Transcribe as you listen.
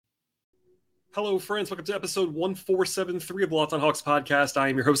Hello, friends. Welcome to episode 1473 of the Locked on Hawks podcast. I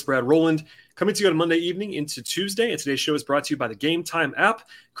am your host, Brad Rowland, coming to you on Monday evening into Tuesday. And today's show is brought to you by the Game Time app.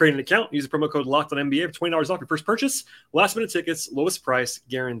 Create an account, use the promo code Locked on NBA for $20 off your first purchase. Last minute tickets, lowest price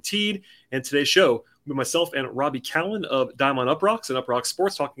guaranteed. And today's show with myself and Robby Kalland of Dime on Up Rocks and Up Rock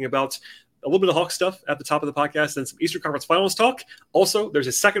Sports, talking about a little bit of Hawk stuff at the top of the podcast and some Eastern Conference Finals talk. Also, there's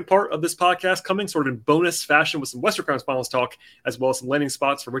a second part of this podcast coming sort of in bonus fashion with some Western Conference Finals talk, as well as some landing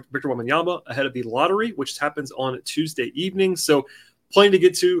spots for Victor Wembanyama ahead of the lottery, which happens on Tuesday evening. So plenty to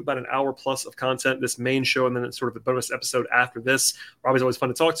get to, about an hour plus of content, this main show, and then sort of a bonus episode after this. Robby's always fun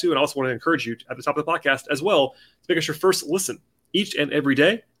to talk to, and I also want to encourage you at the top of the podcast as well to make us your first listen each and every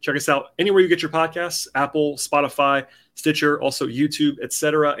day. Check us out anywhere you get your podcasts, Apple, Spotify, Stitcher, also YouTube,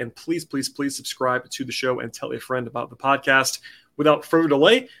 etc. And please, please, please subscribe to the show and tell a friend about the podcast. Without further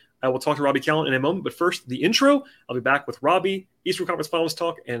delay, I will talk to Robby Kalland in a moment. But first, the intro. I'll be back with Robby, Eastern Conference Finals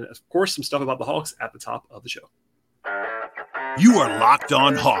talk, and of course, some stuff about the Hawks at the top of the show. You are Locked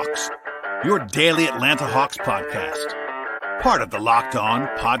On Hawks, your daily Atlanta Hawks podcast. Part of the Locked On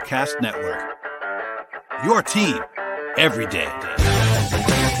Podcast Network. Your team every day.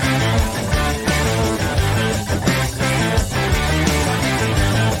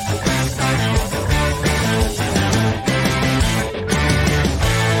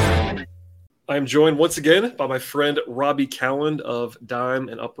 I am joined once again by my friend Robby Kalland of Dime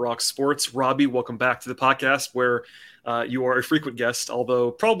and Up Rock Sports. Robby, welcome back to the podcast where you are a frequent guest,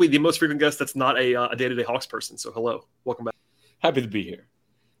 although probably the most frequent guest that's not a day-to-day Hawks person. So hello, welcome back. Happy to be here.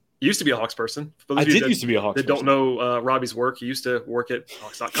 You used to be a Hawks person. I did used to be a Hawks person. That don't know Robby's work, he used to work at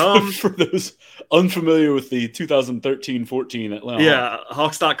Hawks.com. For those unfamiliar with the 2013-14 Atlanta. Yeah,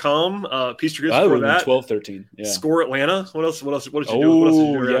 Hawks.com. Peachtree Goose I before would that. 12-13. Yeah. Score Atlanta. What else? What did you do? What else did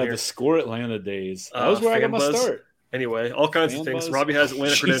you do yeah, here? the Score Atlanta days. That was where I got my start. Anyway, all kinds of things. Robby has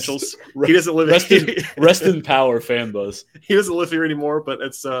Atlanta credentials. He He doesn't live rest in power, fan buzz. He doesn't live here anymore, but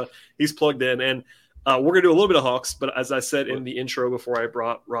it's he's plugged in. And we're going to do a little bit of Hawks, but as I said in the intro before I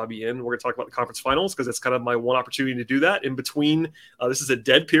brought Robby in, we're going to talk about the conference finals because it's kind of my one opportunity to do that. In between, this is a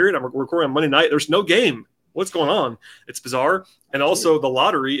dead period. I'm recording on Monday night. There's no game. What's going on? It's bizarre. And also the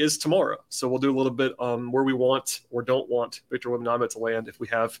lottery is tomorrow. So we'll do a little bit on where we want or don't want Victor Wembanyama to land if we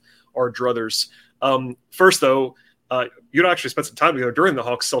have our druthers. First, though, you actually spent some time together during the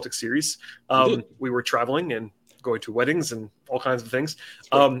Hawks-Celtics series. We were traveling and going to weddings and all kinds of things.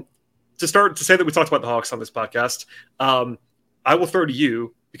 To start to say that we talked about the Hawks on this podcast, I will throw to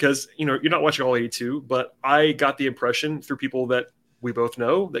you because, you're not watching all 82, but I got the impression through people that we both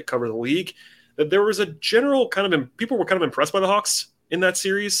know that cover the league that there was a general people were kind of impressed by the Hawks in that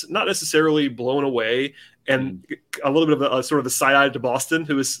series, not necessarily blown away, and a little bit of sort of the side-eye to Boston,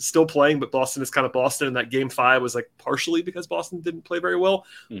 who is still playing, but Boston is kind of Boston, and that Game 5 was like partially because Boston didn't play very well.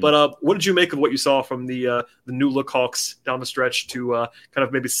 But what did you make of what you saw from the new look Hawks down the stretch to kind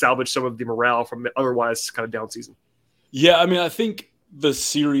of maybe salvage some of the morale from otherwise kind of down season? Yeah, I mean, I think the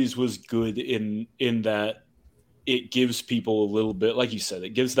series was good in that it gives people a little bit, like you said,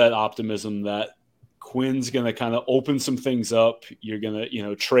 it gives that optimism that Quinn's going to kind of open some things up. You're going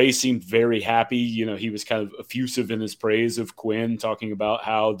to, Trey seemed very happy. He was kind of effusive in his praise of Quinn, talking about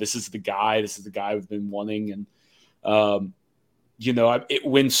how this is the guy we've been wanting. And,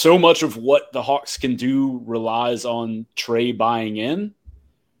 when so much of what the Hawks can do relies on Trey buying in,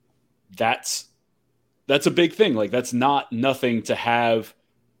 that's a big thing. Like, that's not nothing to have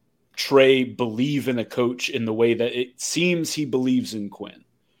Trey believe in a coach in the way that it seems he believes in Quinn.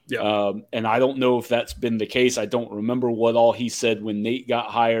 Yeah. And I don't know if that's been the case. I don't remember what all he said when Nate got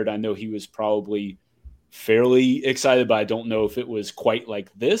hired. I know he was probably fairly excited, but I don't know if it was quite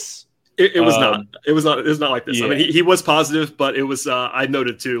like this. It was not. It was not like this. Yeah. I mean, he was positive, but it was. I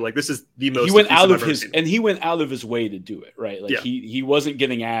noted too. Like, this is the most. He went out of his way to do it, right? Like, yeah. he wasn't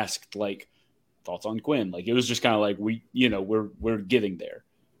getting asked like thoughts on Quinn. Like, it was just kind of like we're getting there.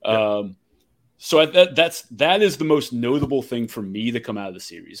 Yeah. So that is the most notable thing for me to come out of the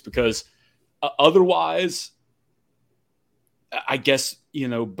series, because otherwise, I guess,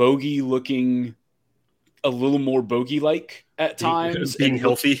 Bogey looking a little more Bogey-like at times, being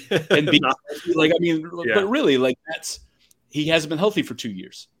healthy and being healthy. Like, I mean, yeah. But really, like, he hasn't been healthy for 2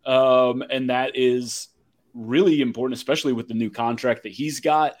 years, and that is really important, especially with the new contract that he's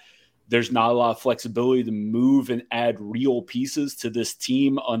got. There's not a lot of flexibility to move and add real pieces to this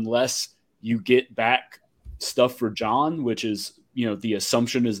team unless you get back stuff for John, which is, the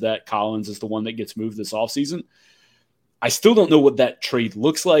assumption is that Collins is the one that gets moved this offseason. I still don't know what that trade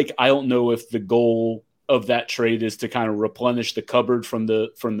looks like. I don't know if the goal of that trade is to kind of replenish the cupboard from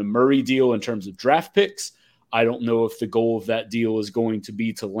the Murray deal in terms of draft picks. I don't know if the goal of that deal is going to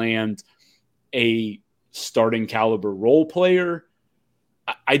be to land a starting caliber role player.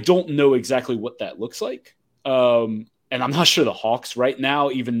 I don't know exactly what that looks like. And I'm not sure the Hawks right now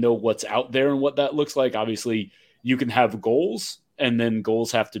even know what's out there and what that looks like. Obviously, you can have goals, and then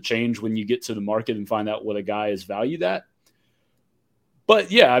goals have to change when you get to the market and find out what a guy is valued at.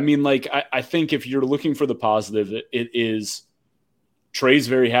 But yeah, I mean, like, I think if you're looking for the positive, it is Trey's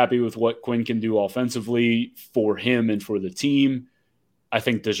very happy with what Quinn can do offensively for him and for the team. I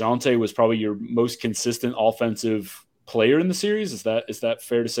think DeJounte was probably your most consistent offensive player in the series. Is that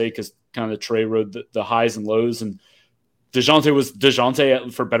fair to say? Because kind of Trey rode the highs and lows, and DeJounte was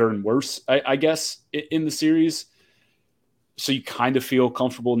DeJounte for better and worse, I guess, in the series. So you kind of feel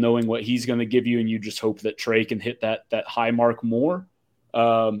comfortable knowing what he's going to give you, and you just hope that Trey can hit that high mark more.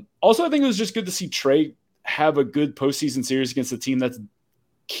 Also, I think it was just good to see Trey have a good postseason series against a team that's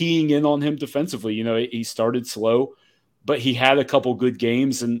keying in on him defensively. You know, he started slow, but he had a couple good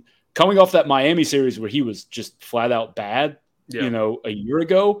games, and coming off that Miami series where he was just flat out bad, you know, a year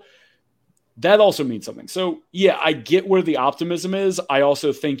ago, that also means something. So yeah, I get where the optimism is. I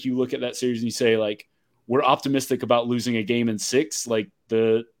also think you look at that series and you say, like, we're optimistic about losing a game in 6. Like,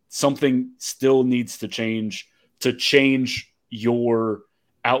 something still needs to change your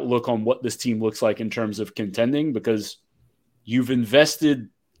outlook on what this team looks like in terms of contending, because you've invested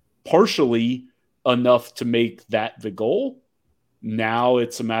partially enough to make that the goal. Now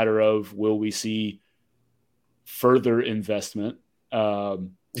it's a matter of, will we see further investment? Well,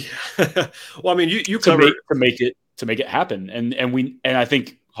 I mean, you covered to make it happen, and I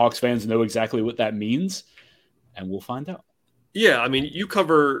think Hawks fans know exactly what that means, and we'll find out. Yeah, I mean, you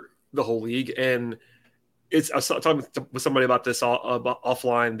cover the whole league, and I was talking with somebody about this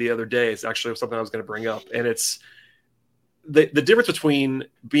offline the other day. It's actually something I was going to bring up, and it's the difference between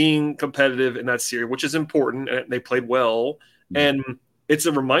being competitive in that series, which is important, and they played well, and it's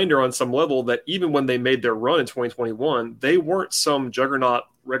a reminder on some level that even when they made their run in 2021, they weren't some juggernaut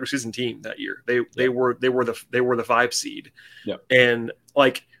regular season team that year. They were the 5 seed, and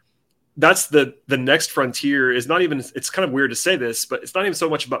like, that's the next frontier. Is not even, it's kind of weird to say this, but it's not even so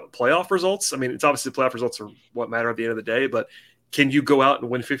much about playoff results. I mean, it's obviously playoff results are what matter at the end of the day, but can you go out and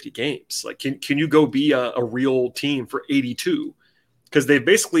win 50 games? Like, can you go be a real team for 82? Because they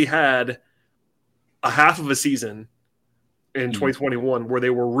basically had a half of a season in 2021 where they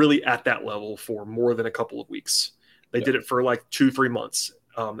were really at that level for more than a couple of weeks. They did it for like 2-3 months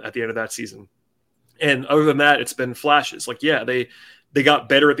at the end of that season. And other than that, it's been flashes. Like, yeah, they got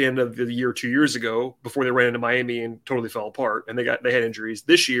better at the end of the year 2 years ago before they ran into Miami and totally fell apart, and they had injuries.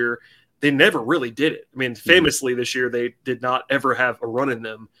 This year, they never really did it. I mean, famously this year, they did not ever have a run in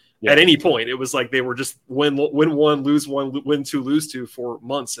them at any point. It was like they were just win 1, lose 1, win 2, lose 2 for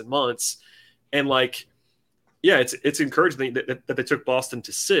months and months. And like, yeah, it's encouraging that they took Boston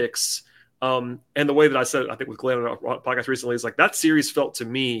to 6. And the way that I said it, I think with Glenn on our podcast recently, is like, that series felt to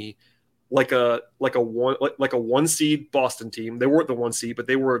me like a 1 seed Boston team. They weren't the 1 seed, but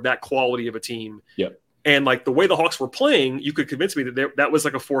they were that quality of a team. Yep. And like the way the Hawks were playing, you could convince me that that was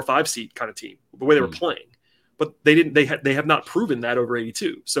like a 4 or 5 seed kind of team, the way they were playing. But they didn't. They have not proven that over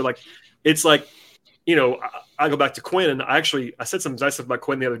 82. So like, it's like, you know, I go back to Quinn, and I said some nice stuff about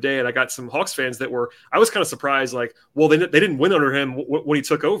Quinn the other day, and I got some Hawks fans that I was kind of surprised, like, well, they didn't win under him when he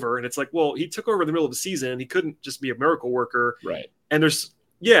took over. And it's like, well, he took over in the middle of the season. He couldn't just be a miracle worker. Right. And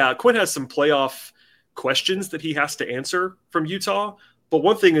Quinn has some playoff questions that he has to answer from Utah. But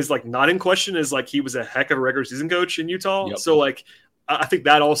one thing is like not in question is like he was a heck of a regular season coach in Utah. Yep. So like, I think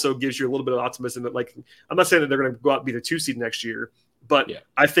that also gives you a little bit of optimism that, like, I'm not saying that they're going to go out and be the 2 seed next year, but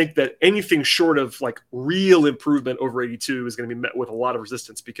I think that anything short of like real improvement over 82 is going to be met with a lot of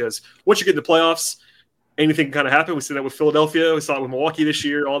resistance, because once you get in the playoffs, anything can kind of happen. We see that with Philadelphia. We saw it with Milwaukee this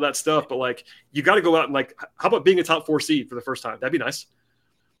year, all that stuff. But like, you got to go out and like, how about being a top 4 seed for the first time? That'd be nice.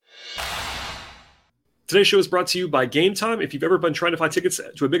 Today's show is brought to you by Game Time. If you've ever been trying to find tickets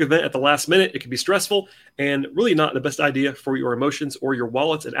to a big event at the last minute, it can be stressful and really not the best idea for your emotions or your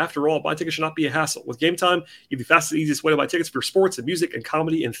wallets. And after all, buying tickets should not be a hassle. With Game Time, you have the fastest and easiest way to buy tickets for sports and music and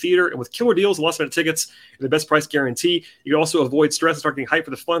comedy and theater. And with killer deals and last-minute tickets and the best price guarantee, you can also avoid stress and start getting hyped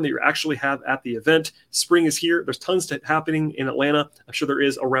for the fun that you actually have at the event. Spring is here. There's tons happening in Atlanta. I'm sure there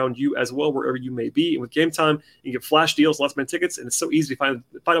is around you as well, wherever you may be. And with Game Time, you can get flash deals, last-minute tickets, and it's so easy to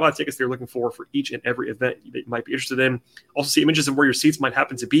find out tickets they're looking for each and every event event that you might be interested in. Also see images of where your seats might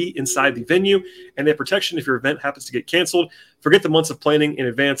happen to be inside the venue, and they have protection if your event happens to get canceled. Forget the months of planning in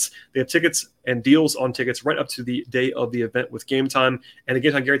advance. They have tickets and deals on tickets right up to the day of the event with Game Time. And the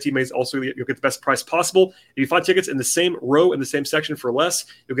Game Time guarantee means also you'll get the best price possible. If you find tickets in the same row in the same section for less,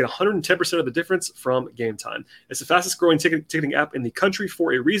 you'll get 110% of the difference from Game Time. It's the fastest growing ticketing app in the country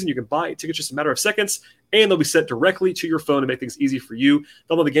for a reason. You can buy tickets just a matter of seconds, and they'll be sent directly to your phone to make things easy for you.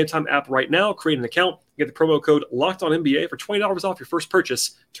 Download the Game Time app right now, create an account, get the promo code LOCKEDONNBA for $20 off your first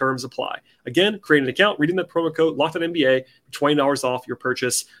purchase. Terms apply. Again, create an account, redeem that promo code LOCKEDONNBA for $20 off your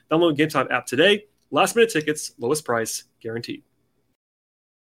purchase. Download the Game Time app today. Last minute tickets, lowest price, guaranteed.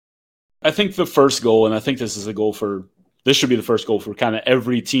 I think the first goal, and I think this should be the first goal for kind of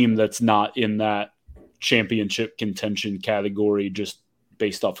every team that's not in that championship contention category, just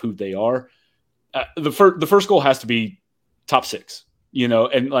based off who they are. The first goal has to be top 6,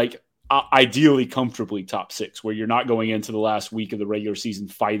 and like ideally comfortably top 6, where you're not going into the last week of the regular season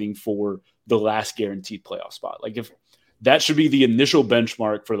fighting for the last guaranteed playoff spot. Like, if that should be the initial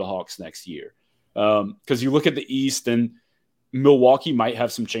benchmark for the Hawks next year. Because you look at the East, and Milwaukee might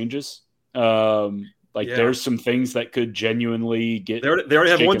have some changes. There's some things that could genuinely get. They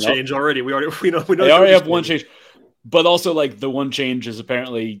already have one change already. We know they already have one change. But also, like, the one change is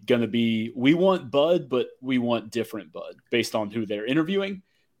apparently going to be, we want Bud, but we want different Bud based on who they're interviewing.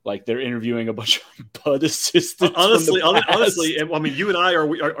 Like, they're interviewing a bunch of Bud assistants. Honestly, and I mean, you and I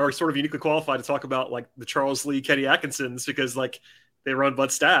are sort of uniquely qualified to talk about, like, the Charles Lee, Kenny Atkinsons, because, like, they run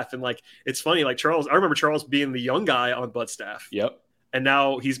Bud's staff. And, like, it's funny, like, I remember Charles being the young guy on Bud's staff. Yep. And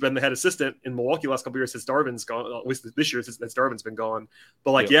now he's been the head assistant in Milwaukee the last couple of years since Darvin's gone, at least this year since Darvin's been gone.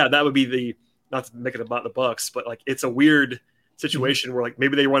 But, like, that would be not to make it about the Bucks, but, like, it's a weird situation where, like,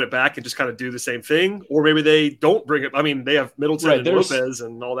 maybe they run it back and just kind of do the same thing, or maybe they don't bring it. I mean, they have Middleton and Lopez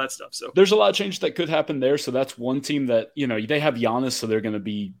and all that stuff. So there's a lot of change that could happen there. So that's one team that, they have Giannis, so they're going to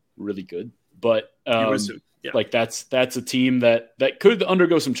be really good. But like that's a team that could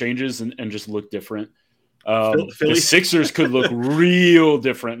undergo some changes and just look different. The Sixers could look real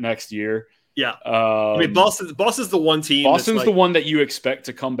different next year. Yeah, I mean, Boston's the one team. Boston's the one that you expect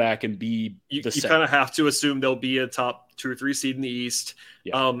to come back and be. You kind of have to assume they'll be a top 2 or 3 seed in the East.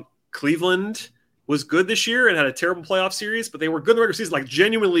 Yeah. Cleveland was good this year and had a terrible playoff series, but they were good in the regular season. Like,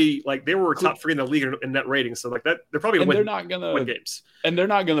 genuinely, like, they were top 3 in the league in net rating. So, like, that they're probably gonna win games, and they're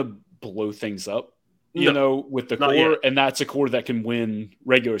not gonna blow things up. With the core, and that's a core that can win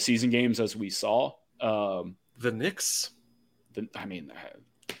regular season games, as we saw. The Knicks. They're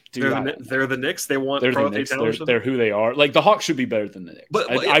the Knicks. They want they're who they are. Like, the Hawks should be better than the Knicks. But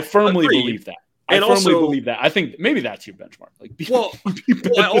I firmly believe that. I firmly believe that. I think maybe that's your benchmark. Like,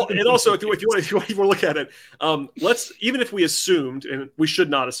 and also, if you want to look at it, let's, even if we assumed, and we should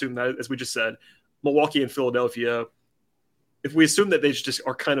not assume that, as we just said, Milwaukee and Philadelphia, if we assume that they just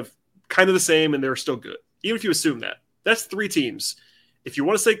are kind of the same and they're still good, even if you assume that, that's 3 teams. If you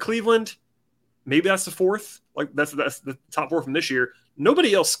want to say Cleveland, maybe that's the 4th. Like, that's the top 4 from this year.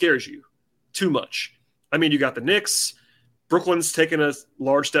 Nobody else scares you too much. I mean, you got the Knicks. Brooklyn's taken a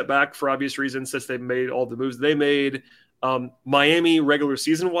large step back for obvious reasons since they've made all the moves they made. Miami, regular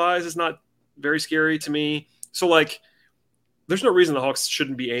season-wise, is not very scary to me. So, like, there's no reason the Hawks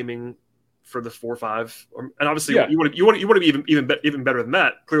shouldn't be aiming for the 4-5. And obviously, you want to be even better than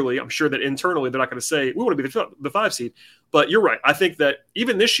that. Clearly, I'm sure that internally they're not going to say we want to be the 5 seed. But you're right. I think that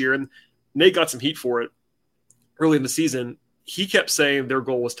even this year, and Nate got some heat for it early in the season, he kept saying their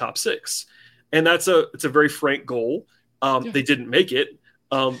goal was top 6. And it's a very frank goal. They didn't make it.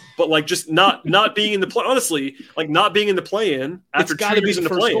 But, like, just not being in the play, honestly, like, not being in the play-in after 2 years in the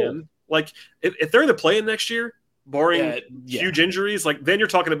play-in, like, if they're in the play-in next year, barring huge injuries, like, then you're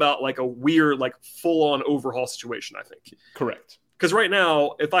talking about, like, a weird, like, full-on overhaul situation, I think. Correct. Because right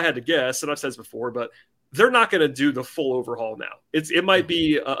now, if I had to guess, and I've said this before, but they're not going to do the full overhaul now. It might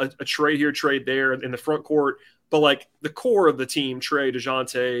be a trade here, trade there in the front court, but, like, the core of the team, Trey,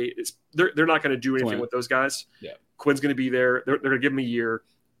 DeJounte, they're not going to do anything with those guys. Yeah. Quinn's going to be there. They're going to give him a year.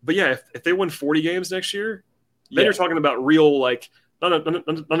 But, yeah, if they win 40 games next year, then you're talking about real, like, not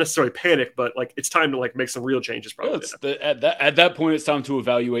necessarily panic, but, like, it's time to, like, make some real changes probably. At that point, it's time to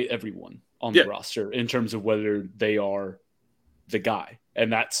evaluate everyone on the roster in terms of whether they are the guy.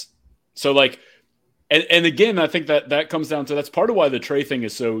 And that's – so, like – and again, I think that comes down to – that's part of why the Trey thing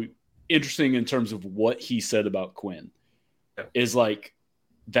is so interesting in terms of what he said about Quinn. Is, like,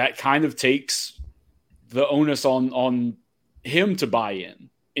 that kind of takes the onus on him to buy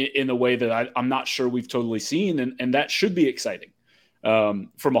in a way that I'm not sure we've totally seen, and that should be exciting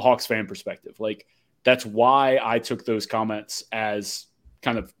from a Hawks fan perspective. Like, that's why I took those comments as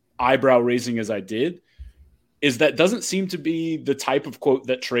kind of eyebrow raising as I did, is that doesn't seem to be the type of quote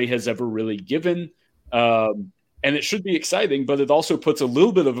that Trey has ever really given. And it should be exciting, but it also puts a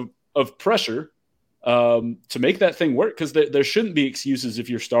little bit of pressure to make that thing work, because there shouldn't be excuses if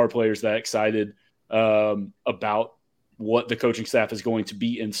your star player's that excited about what the coaching staff is going to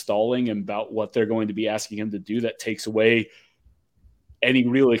be installing and about what they're going to be asking him to do. That takes away any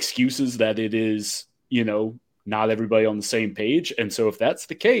real excuses that it is, not everybody on the same page. And so if that's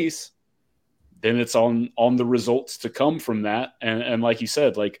the case, then it's on the results to come from that. And like you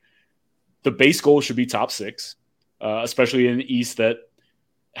said, like the base goal should be top 6, especially in the East that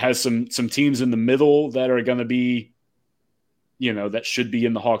has some teams in the middle that are going to be, that should be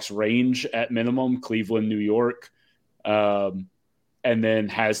in the Hawks range at minimum, Cleveland, New York, and then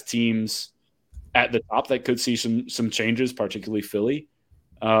has teams at the top that could see some changes, particularly Philly.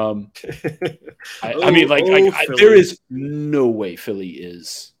 There is no way Philly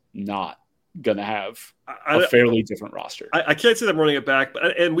is not going to have a fairly different roster. I can't see them running it back,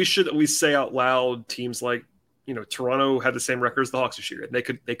 and we should at least say out loud teams like, Toronto had the same record as the Hawks this year. They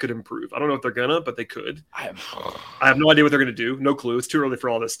could improve. I don't know if they're gonna, but they could. I have no idea what they're gonna do. No clue. It's too early for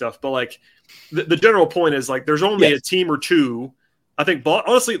all this stuff. But like the general point is like there's only a team or two. I think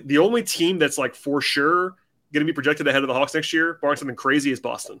honestly the only team that's like for sure going to be projected ahead of the Hawks next year, barring something crazy, is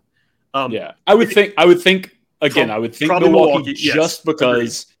Boston. I would think Milwaukee just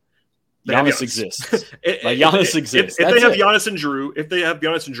because Giannis exists. Giannis exists. If they have Giannis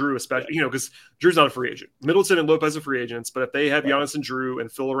and Drew, especially, because Drew's not a free agent. Middleton and Lopez are free agents, but if they have Giannis and Drew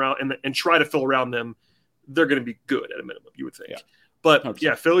and fill around and try to fill around them, they're going to be good at a minimum, you would think. Yeah. But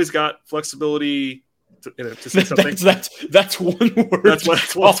 100%. Philly's got flexibility to say something. That's one word.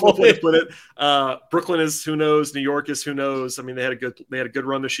 That's one way to put it. Brooklyn is who knows. New York is who knows. I mean, they had a good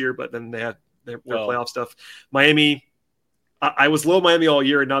run this year, but then they had their playoff stuff. Miami. I was low Miami all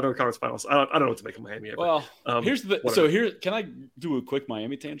year, and now they're in the conference finals. I don't know what to make of Miami ever. Well, can I do a quick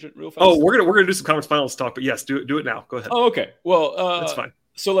Miami tangent real fast? Oh, we're gonna do some conference finals talk, but yes, do it now. Go ahead. Oh, okay. Well, that's fine.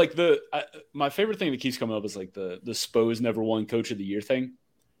 So like my favorite thing that keeps coming up is like the Spos never won Coach of the Year thing,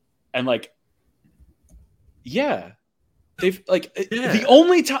 and like, they've the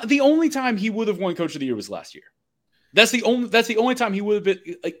only time he would have won Coach of the Year was last year. That's the only time he would have been,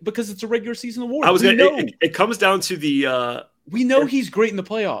 like, because it's a regular season award. It comes down to the. We know he's great in the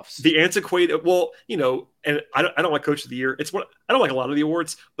playoffs. The antiquated, and I don't like Coach of the Year. I don't like a lot of the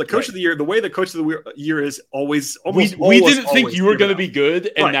awards, but Coach of the Year, the way that Coach of the Year is always almost. We didn't think you were going to be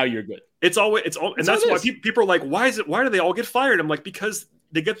good, and now you're good. It's that's why people are like, why do they all get fired? I'm like, because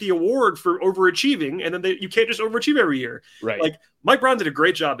they get the award for overachieving, and then you can't just overachieve every year. Right. Like Mike Brown did a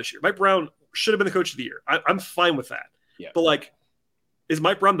great job this year. Mike Brown should have been the Coach of the Year. I'm fine with that. Yeah. But like, is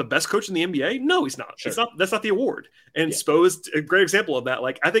Mike Brown the best coach in the NBA? No, he's not. Sure. That's not the award. And Spo is a great example of that.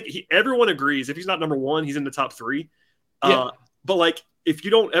 Like, I think everyone agrees if he's not number 1, he's in the top 3. But like, if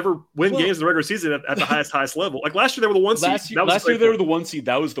you don't ever win games in the regular season at the highest level, like last year they were the 1 seed. Last year they were the 1 seed.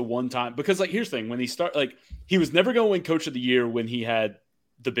 That was the one time, because like, here's the thing: when he was never going to win Coach of the Year when he had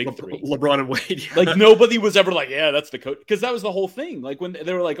the big 3, LeBron and Wade. Like nobody was ever like, yeah, that's the coach, because that was the whole thing. Like when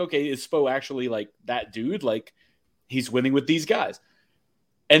they were like, okay, is Spo actually like that dude? Like he's winning with these guys.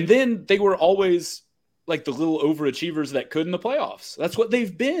 And then they were always like the little overachievers that could in the playoffs. That's what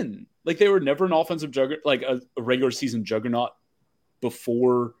they've been. Like they were never an offensive juggernaut, like a regular season juggernaut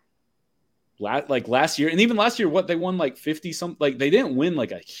before last year. And even last year, they won like 50 something. Like they didn't win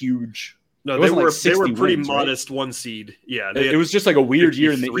like a huge. No, they were pretty modest, right? 1 seed. Yeah, it was just like a weird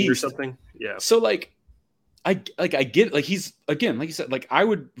year in the East or something. Yeah. So like, I get it. Like he's, again, like you said, like I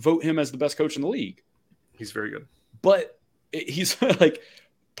would vote him as the best coach in the league. He's very good, but he's like.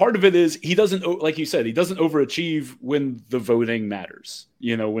 Part of it is he doesn't, like you said, he doesn't overachieve when the voting matters,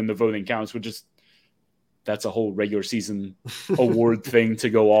 when the voting counts, which is, that's a whole regular season award thing to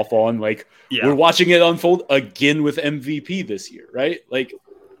go off on. Like we're watching it unfold again with MVP this year, right? Like,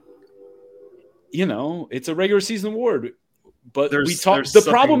 it's a regular season award, but the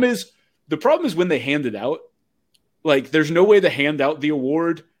problem is when they hand it out, like there's no way to hand out the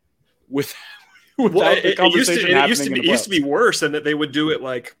award with. It used to be worse, and that they would do it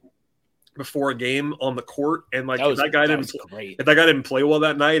like before a game on the court, and like if that guy didn't play well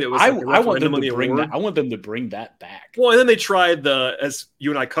that night, it was. I want them to bring that. I want them to bring that back. Well, and then they tried as you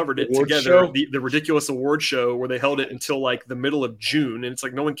and I covered it together, the ridiculous award show where they held it until like the middle of June, and it's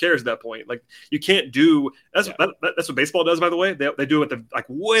like no one cares at that point. Like you can't do that's what baseball does, by the way. They do it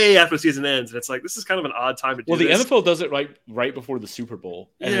way after the season ends, and it's like this is kind of an odd time to do. Well, the NFL does it right before the Super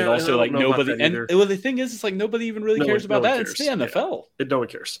Bowl, and it also like nobody. And the thing is, it's like nobody even really cares about that. It's the NFL. No one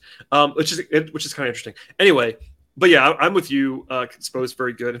cares. Which is kind of interesting. Anyway, but yeah, I'm with you. Spo's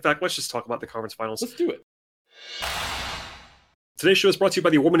very good. In fact, let's just talk about the conference finals. Let's do it. Today's show is brought to you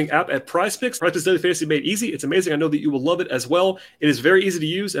by the award-winning app at PrizePicks. PrizePicks Daily Fantasy made easy. It's amazing. I know that you will love it as well. It is very easy to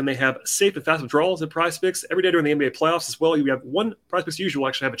use, and they have safe and fast withdrawals at PrizePicks. Every day during the NBA playoffs as well, you have one PrizePicks user will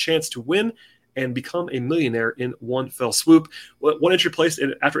actually have a chance to win and become a millionaire in one fell swoop. One entry placed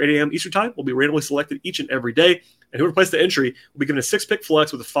after 8 a.m. Eastern Time will be randomly selected each and every day, and whoever placed the entry will be given a 6-pick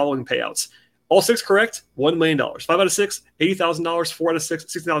flex with the following payouts. All 6 correct, $1 million. 5 out of 6, $80,000. 4 out of 6,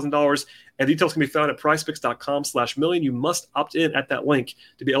 $60,000. And details can be found at prizepicks.com/million. You must opt in at that link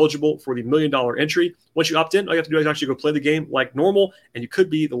to be eligible for the $1 million entry. Once you opt in, all you have to do is actually go play the game like normal, and you could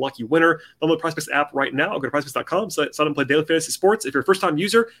be the lucky winner. Download the PrizePicks app right now. Go to prizepicks.com, sign up and play daily fantasy sports. If you're a first-time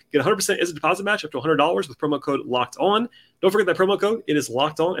user, get 100% instant deposit match up to $100 with promo code LOCKEDON. Don't forget that promo code. It is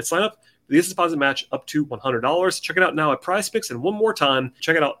locked on at sign up. The instant deposit match up to $100. Check it out now at PrizePicks. And one more time,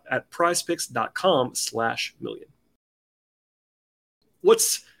 check it out at prizepicks.com/million.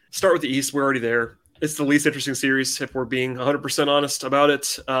 Let's start with the East. We're already there. It's the least interesting series, if we're being 100% honest about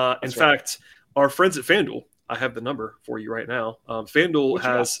it. In fact, our friends at FanDuel, I have the number for you right now. FanDuel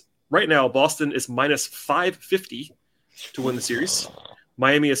has, right now, Boston is minus 550 to win the series.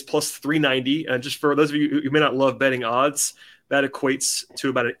 Miami is plus 390. And just for those of you who may not love betting odds, that equates to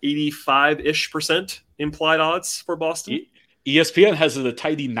about an 85-ish% implied odds for Boston. ESPN has it a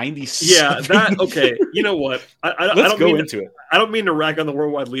tidy 96. Yeah, that okay. You know what? Let's go into it. I don't mean to rag on the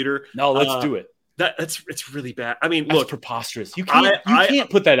worldwide leader. No, let's do it. It's really bad. I mean, that's preposterous. You can't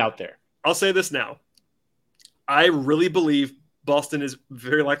put that out there. I'll say this now. I really believe Boston is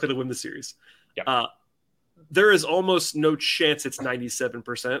very likely to win the series. Yeah. There is almost no chance it's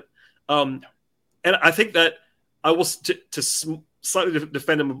 97%. And I think that I will to slightly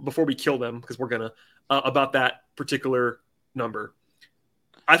defend them before we kill them, because we're gonna about that particular number.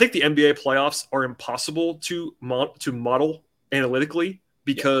 I think the NBA playoffs are impossible to model analytically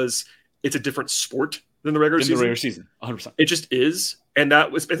because it's a different sport than the regular season. 100%. It just is, and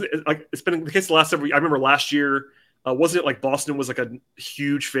that was like it's been the case the last several. I remember last year, wasn't it like Boston was like a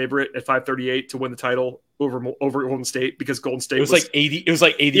huge favorite at 538 to win the title over Golden State, because Golden State was like 80. It was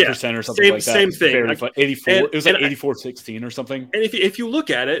like 80% or something like that. Same thing. Like 84. It was like 84-16 or something. And if you look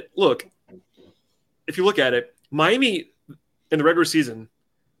at it, Miami in the regular season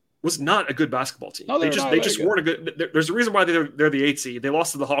was not a good basketball team. No, they just weren't a good. There's a reason why they're the 8th seed. They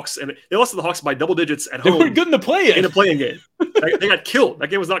lost to the Hawks, and they lost to the Hawks by double digits at home. They were good in the play-in. In a play-in game. They got killed.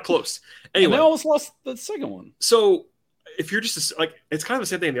 That game was not close. Anyway, and they almost lost the second one. So if you're just like, it's kind of the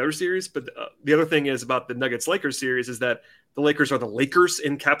same thing in the other series, but the other thing is about the Nuggets-Lakers series is that the Lakers are the Lakers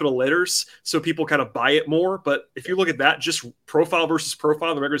in capital letters, so people kind of buy it more. But if you look at that, just profile versus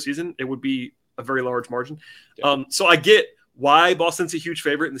profile in the regular season, it would be a very large margin. Yeah. So I get why Boston's a huge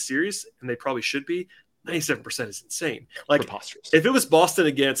favorite in the series, and they probably should be. 97% is insane. Like, if it was Boston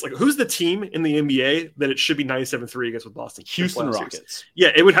against, like, who's the team in the NBA that it should be 97-3 against with Boston? Houston Rockets. Series?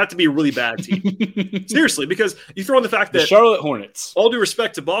 Yeah, it would have to be a really bad team. Seriously, because you throw in the fact that the Charlotte Hornets, all due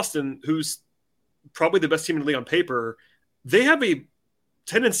respect to Boston, who's probably the best team in the league on paper, they have a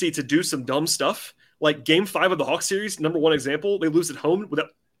tendency to do some dumb stuff. Like Game 5 of the Hawks series, number one example, they lose at home without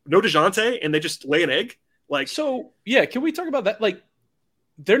no DeJounte, and they just lay an egg. Like, so yeah, can we talk about that? Like,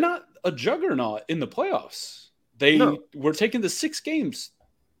 they're not a juggernaut in the playoffs. They were taking the 6 games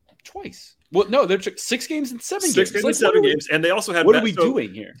twice. Well, no, they're 6 games in 7 games. 6 games in 7 games, and they also had. What are we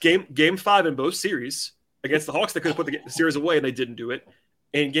doing here? Game 5 in both series against the Hawks, they could have put the series away, and they didn't do it.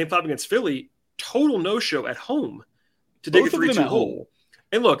 And Game 5 against Philly, total no-show at home to dig a 3-2 hole.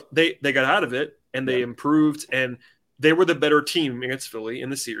 And look, they got out of it, and they improved, and they were the better team against Philly in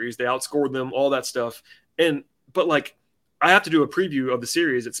the series. They outscored them, all that stuff. But like, I have to do a preview of the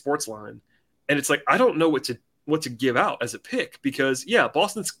series at Sportsline, and it's like I don't know what to give out as a pick, because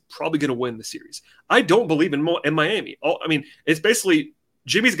Boston's probably going to win the series. I don't believe in Miami. I mean, it's basically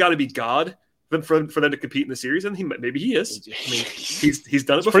Jimmy's got to be God for them to compete in the series, and maybe he is. I mean, he's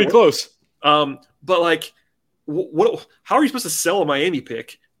done it before. Pretty close. But like, how are you supposed to sell a Miami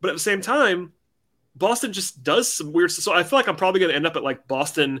pick? But at the same time, Boston just does some weird stuff. So I feel like I'm probably going to end up at like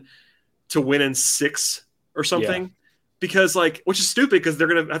Boston to win in 6 or something. Yeah. Because like, which is stupid because they're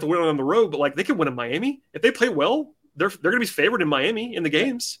going to have to win on the road, but like they can win in Miami. If they play well, they're going to be favored in Miami in the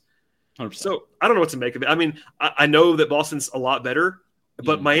games. 100%. So I don't know what to make of it. I mean, I know that Boston's a lot better,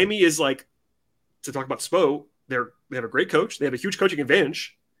 but Miami is like, to talk about Spo, they have a great coach. They have a huge coaching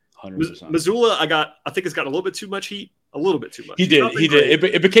advantage. 100%. Missoula, I think has got a little bit too much heat. A little bit too much. He did.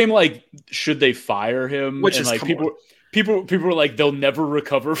 It became like, should they fire him? Which and is like people were like, they'll never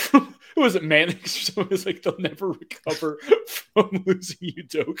recover from. It was Mannix. So it was like they'll never recover from losing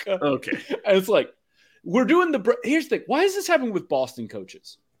Udoka. Okay, and it's like we're doing here's the thing. Why is this happening with Boston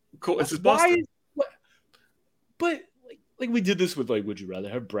coaches? Cool. This is Boston. But like we did this with would you rather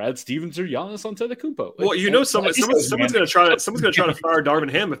have Brad Stevens or Giannis Antetokounmpo? Well, someone's going to try to fire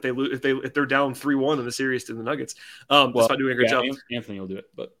Darvin Ham if they're down 3-1 in the series to the Nuggets. Despite doing a great job. Anthony will do it,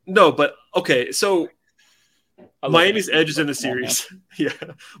 but no. But okay, so Miami's edges in the series,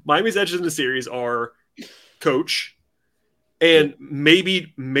 Miami's edges in the series are coach, and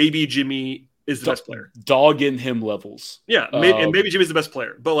maybe Jimmy is the best player. Dog in him levels, and maybe Jimmy's the best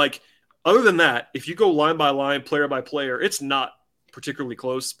player, but other than that, if you go line by line, player by player, it's not particularly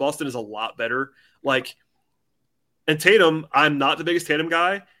close. Boston is a lot better. And Tatum, I'm not the biggest Tatum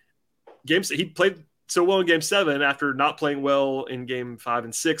guy. He played so well in Game 7 after not playing well in Game 5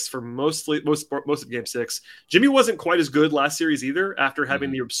 and 6 for most of Game 6. Jimmy wasn't quite as good last series either after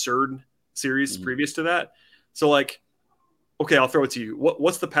having the absurd series previous to that. So, okay, I'll throw it to you.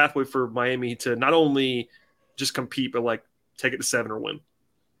 What's the pathway for Miami to not only just compete, but take it to 7 or win?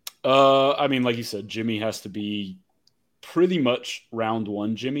 I mean, like you said, Jimmy has to be pretty much round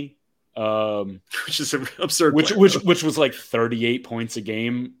one Jimmy. Which is an absurd. Which was 38 points a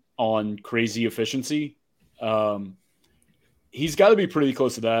game on crazy efficiency. He's got to be pretty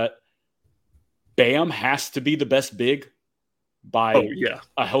close to that. Bam has to be the best big by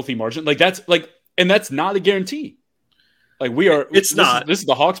a healthy margin. And that's not a guarantee. This is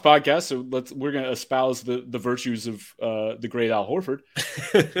the Hawks podcast, so we're going to espouse the virtues of the great Al Horford.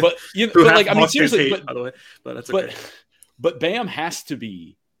 But seriously, by the way, but that's okay. But Bam has to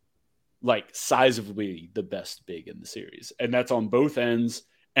be sizably the best big in the series, and that's on both ends,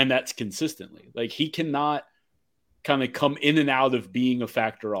 and that's consistently. He cannot kind of come in and out of being a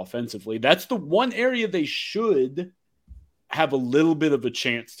factor offensively. That's the one area they should have a little bit of a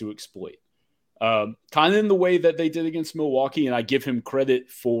chance to exploit. Kind of in the way that they did against Milwaukee, and I give him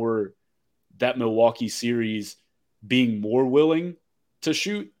credit for that Milwaukee series being more willing to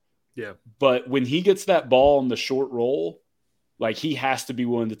shoot. Yeah. But when he gets that ball on the short roll, he has to be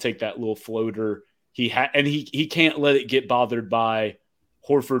willing to take that little floater. He can't let it get bothered by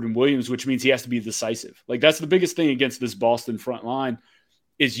Horford and Williams, which means he has to be decisive. That's the biggest thing against this Boston front line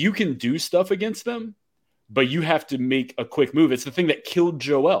is you can do stuff against them, but you have to make a quick move. It's the thing that killed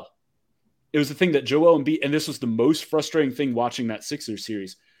Joel. It was the thing that Joel Embiid, and this was the most frustrating thing watching that Sixers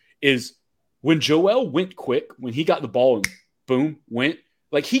series, is when Joel went quick, when he got the ball and boom, went,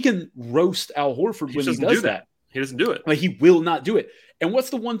 he can roast Al Horford when he does that. He doesn't do it. He will not do it. And what's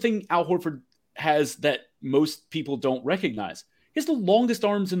the one thing Al Horford has that most people don't recognize? He has the longest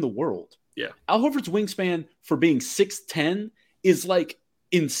arms in the world. Yeah. Al Horford's wingspan for being 6'10" is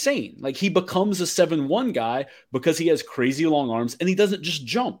insane. He becomes a 7'1" guy because he has crazy long arms and he doesn't just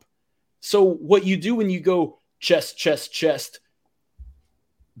jump. So what you do when you go chest, chest, chest,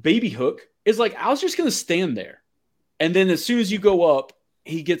 baby hook is Al's just going to stand there. And then as soon as you go up,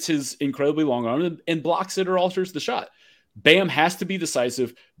 he gets his incredibly long arm and blocks it or alters the shot. Bam has to be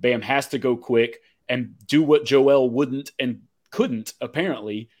decisive. Bam has to go quick and do what Joel wouldn't and couldn't,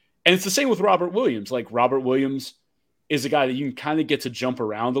 apparently. And it's the same with Robert Williams. Robert Williams is a guy that you can kind of get to jump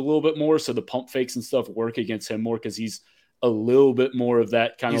around a little bit more, so the pump fakes and stuff work against him more because he's a little bit more of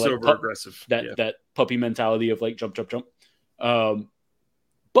that kind of over-aggressive. That puppy mentality of jump, jump, jump.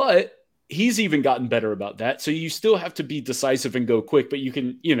 But he's even gotten better about that. So you still have to be decisive and go quick, but you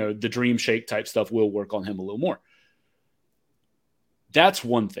can, the dream shake type stuff will work on him a little more. That's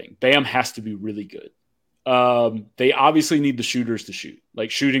one thing. Bam has to be really good. They obviously need the shooters to shoot.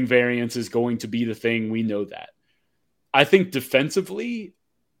 Shooting variance is going to be the thing. We know that. I think defensively,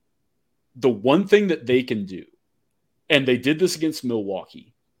 the one thing that they can do, and they did this against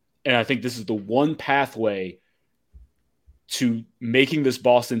Milwaukee, and I think this is the one pathway to making this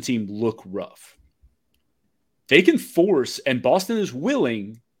Boston team look rough. They can force, and Boston is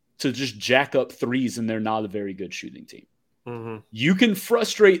willing to just jack up threes, and they're not a very good shooting team. Mm-hmm. You can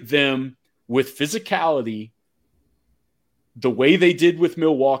frustrate them with physicality the way they did with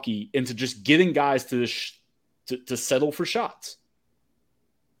Milwaukee into just getting guys to settle for shots.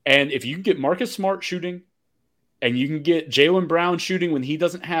 And if you can get Marcus Smart shooting, and you can get Jaylen Brown shooting when he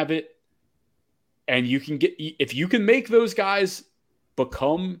doesn't have it, and if you can make those guys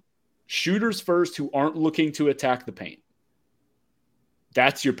become shooters first who aren't looking to attack the paint,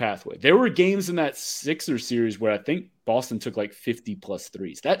 that's your pathway. There were games in that Sixers series where I think Boston took 50 plus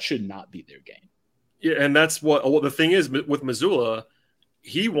threes. That should not be their game. Yeah, and that's what the thing is with Mazzulla.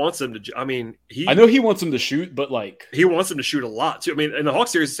 He wants them to. I know he wants them to shoot, but he wants them to shoot a lot too. In the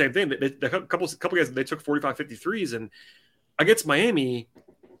Hawks series, the same thing. A couple guys they took 45, 50 threes, and against Miami,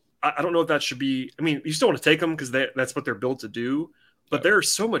 I don't know if that should be. You still want to take them because that's what they're built to do. But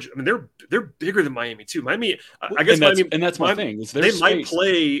there's so much. They're bigger than Miami too. Miami, I guess, and that's my thing. They might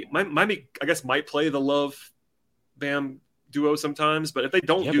play. Miami, I guess, might play the Love Bam duo sometimes, but if they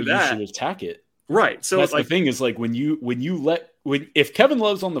don't do but that, you should attack it. Right. So that's the thing is like if Kevin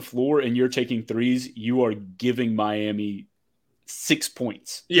Love's on the floor and you're taking threes, you are giving Miami 6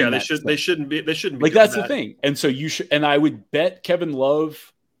 points. Yeah, they shouldn't be like that's the thing. And so you should, and I would bet Kevin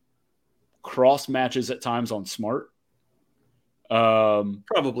Love cross matches at times on Smart.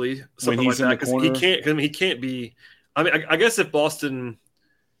 Probably something like that because he can't be. I mean, I guess if Boston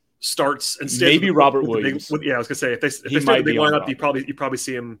starts and maybe Robert Williams. I was gonna say if they start the big lineup, you probably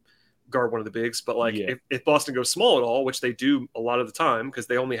see him guard one of the bigs. But like if Boston goes small at all, which they do a lot of the time because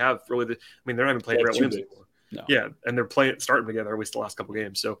they only have really they're not even playing Brett Williams anymore. No. Yeah, and they're starting together at least the last couple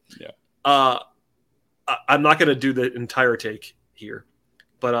games. So I'm not gonna do the entire take here.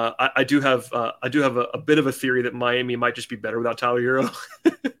 But I do have a bit of a theory that Miami might just be better without Tyler Hero.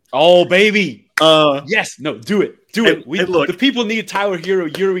 Oh baby, yes, no, do it. Look, the people need Tyler Hero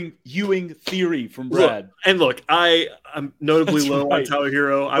Ewing theory from Brad. Look, I'm notably low on Tyler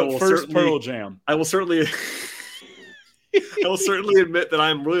Hero. I will Pearl Jam. I will certainly admit that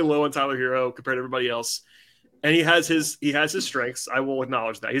I'm really low on Tyler Hero compared to everybody else. And he has his strengths. I will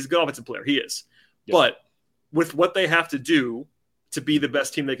acknowledge that he's a good offensive player. He is, but with what they have to do to be the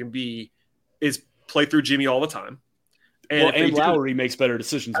best team they can be is play through Jimmy all the time. And Lowry makes better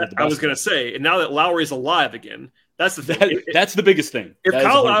decisions with the basketball. I was going to say, and now that Lowry is alive again, that's the thing. That's the biggest thing. If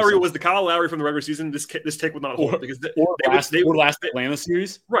Kyle Lowry was the Kyle Lowry from the regular season, this take would not hold because last Atlanta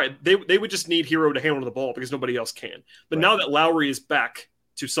series. Right. They would just need Hero to handle the ball because nobody else can. But now that Lowry is back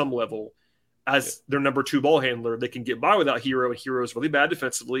to some level as their number 2 ball handler, they can get by without Hero, and Hero is really bad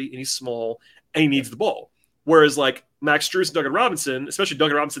defensively, and he's small, and he needs the ball. Whereas like Max Strus and Duncan Robinson, especially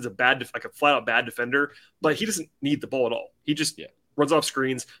Duncan Robinson's a flat out bad defender, but he doesn't need the ball at all. He just runs off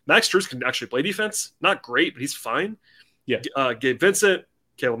screens. Max Strus can actually play defense, not great, but he's fine. Yeah, Gabe Vincent,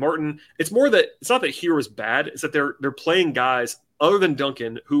 Caleb Martin. It's more that it's not that Hero is bad; it's that they're playing guys other than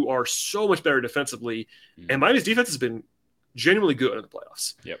Duncan who are so much better defensively, and Miami's defense has been genuinely good in the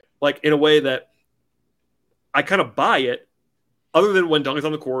playoffs. Yep, like in a way that I kind of buy it, other than when Duncan's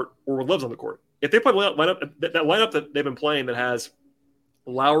on the court or when Love's on the court. If they play that lineup that they've been playing that has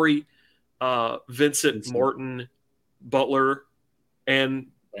Lowry, Vincent, Martin, Butler, and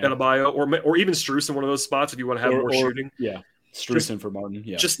Adebayo, or even Strus in one of those spots if you want to have more shooting. Yeah, Strus in for Martin.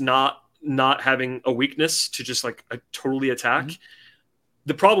 Yeah, just not having a weakness to just like totally attack. Mm-hmm.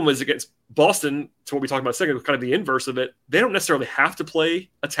 The problem is against Boston, to what we talked about a second, kind of the inverse of it. They don't necessarily have to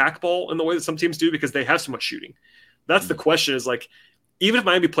play attack ball in the way that some teams do because they have so much shooting. That's the question is like, even if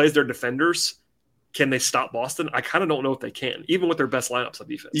Miami plays their defenders, can they stop Boston? I kind of don't know if they can, even with their best lineups on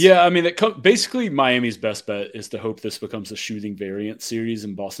defense. Yeah, I mean, basically Miami's best bet is to hope this becomes a shooting variant series,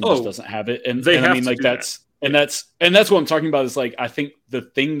 and Boston just doesn't have it. And that's what I'm talking about. Is like I think the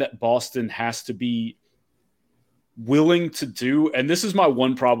thing that Boston has to be willing to do, and this is my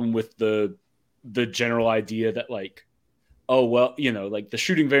one problem with the general idea that like, oh well, like the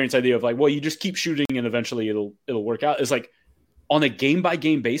shooting variance idea of like, well, you just keep shooting and eventually it'll work out. Is like on a game by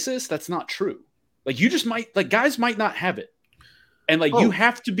game basis, that's not true. Like you just might guys might not have it, and like you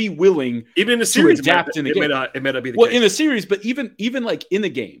have to be willing even in a series to adapt in the game. It may not be the case. In a series, but even like in the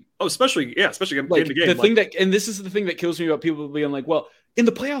game. Oh, especially like, game to game. The thing that, and this is the thing that kills me about people being like, well, in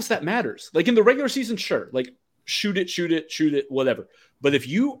the playoffs that matters. Like in the regular season, sure, like shoot it, whatever. But if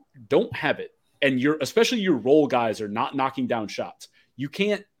you don't have it, and especially your role guys are not knocking down shots, you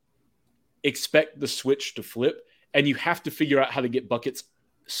can't expect the switch to flip, and you have to figure out how to get buckets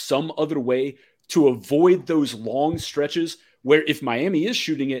some other way to avoid those long stretches where if Miami is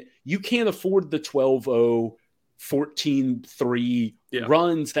shooting it, you can't afford the 12-0, 14-3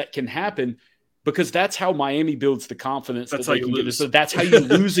 runs that can happen because that's how Miami builds the confidence that they can get. So that's how you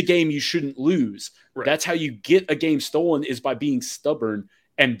lose a game you shouldn't lose. Right. That's how you get a game stolen is by being stubborn.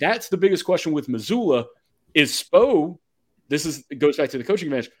 And that's the biggest question with Missoula is Spo. It goes back to the coaching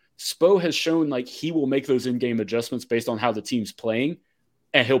advantage. Spo has shown like he will make those in-game adjustments based on how the team's playing,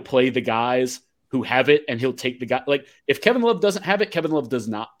 and he'll play the guys who have it, and he'll take the guy. Like if Kevin Love doesn't have it, Kevin Love does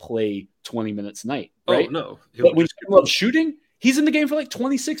not play 20 minutes a night. Right? Oh no! But when Kevin Love's shooting, he's in the game for like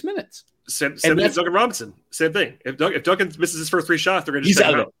 26 minutes. Same thing with Duncan Robinson. Same thing. If Duncan misses his first 3 shots, they're going to just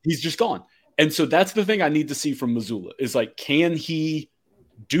he's out. He's just gone. And so that's the thing I need to see from Missoula is like, can he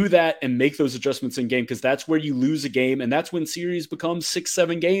do that and make those adjustments in game? Because that's where you lose a game, and that's when series becomes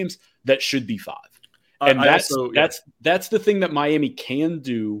 6-7 games that should be 5. And that's the thing that Miami can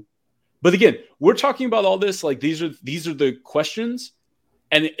do. But again, we're talking about all this like these are the questions,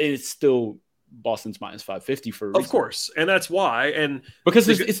 and it's still Boston's minus 550 for a reason. Of course, and that's why. And because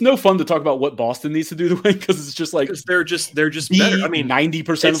it's no fun to talk about what Boston needs to do to win because it's just like they're just better. I mean,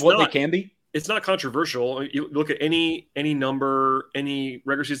 90% of what they can be. it's not controversial. You look at any number, any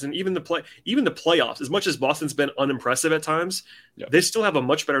regular season, even the playoffs. As much as Boston's been unimpressive at times, they still have a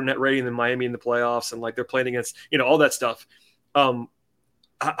much better net rating than Miami in the playoffs, and like they're playing against all that stuff. The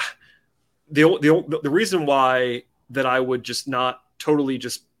reason why that I would just not totally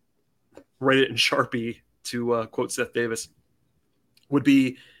just write it in Sharpie to quote Seth Davis would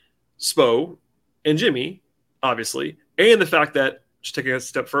be Spo and Jimmy, obviously, and the fact that, just taking a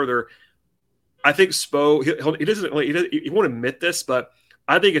step further, I think Spo, he won't admit this, but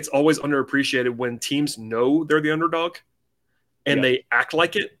I think it's always underappreciated when teams know they're the underdog and they act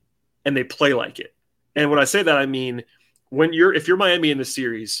like it and they play like it. And when I say that, I mean, if you're Miami in the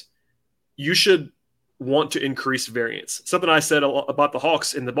series, you should want to increase variance. Something I said about the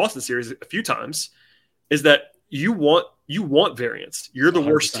Hawks in the Boston series a few times is that you want variance. You're the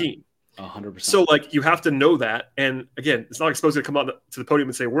 100%. Worst team. 100%. So like you have to know that. And again, it's not exposed to come out to the podium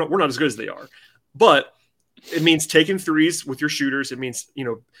and say we're not as good as they are. But it means taking threes with your shooters. It means,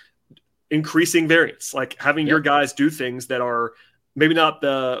 increasing variance, like having your guys do things that are maybe not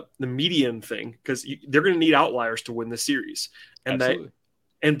the median thing, because they're going to need outliers to win the series.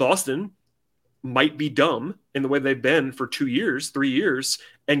 And Boston might be dumb in the way they've been for 2 years, 3 years,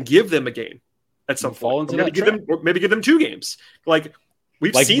 and give them a game at some point. Maybe give them 2 games. Like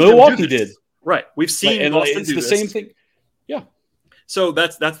we've seen Milwaukee did. Right. We've seen Boston do this. It's the same thing. Yeah. So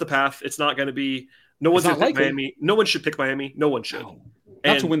that's the path. It's not going to be no one's going to pick Miami. No one should pick Miami. No one should. No.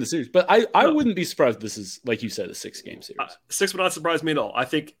 Not to win the series. But I wouldn't be surprised if this is, like you said, a 6-game series. 6 would not surprise me at all. I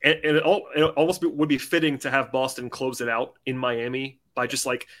think it almost would be fitting to have Boston close it out in Miami by just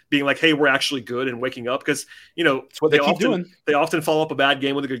like being like, hey, we're actually good, and waking up, because that's what they keep doing. They often follow up a bad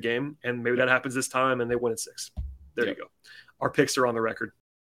game with a good game, and maybe that happens this time and they win in 6. There you go. Our picks are on the record.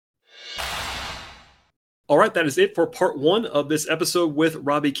 All right, that is it for part 1 of this episode with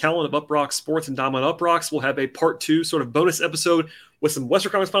Robby Kalland of Uprock Sports and Dom on Uprocks. We'll have a part 2 sort of bonus episode with some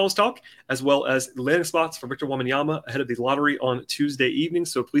Western Conference Finals talk, as well as landing spots for Victor Wembanyama ahead of the lottery on Tuesday evening.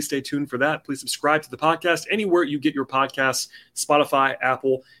 So please stay tuned for that. Please subscribe to the podcast anywhere you get your podcasts, Spotify,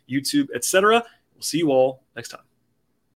 Apple, YouTube, etc. We'll see you all next time.